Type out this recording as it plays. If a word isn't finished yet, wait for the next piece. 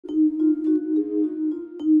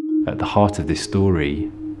At the heart of this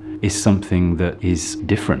story is something that is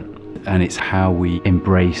different, and it's how we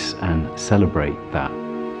embrace and celebrate that.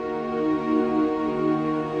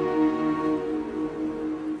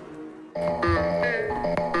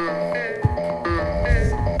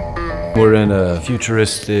 We're in a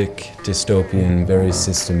futuristic, dystopian, very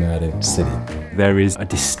systematic city. There is a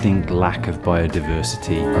distinct lack of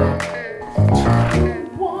biodiversity.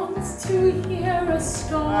 Wants to hear a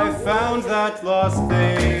storm. I found that lost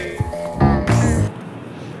thing.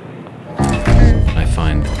 I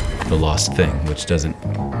find the lost thing, which doesn't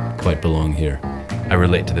quite belong here. I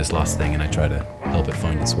relate to this lost thing and I try to help it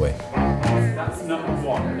find its way. That's number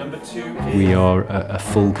one. Number two is... We are a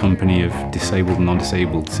full company of disabled and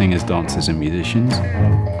non-disabled singers, dancers and musicians.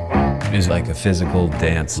 It's like a physical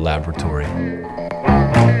dance laboratory.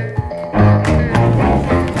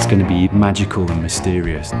 It's going to be magical and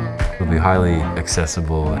mysterious. It'll be highly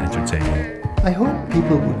accessible and entertaining. I hope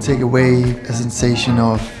people would take away a sensation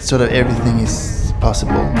of sort of everything is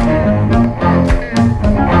possible.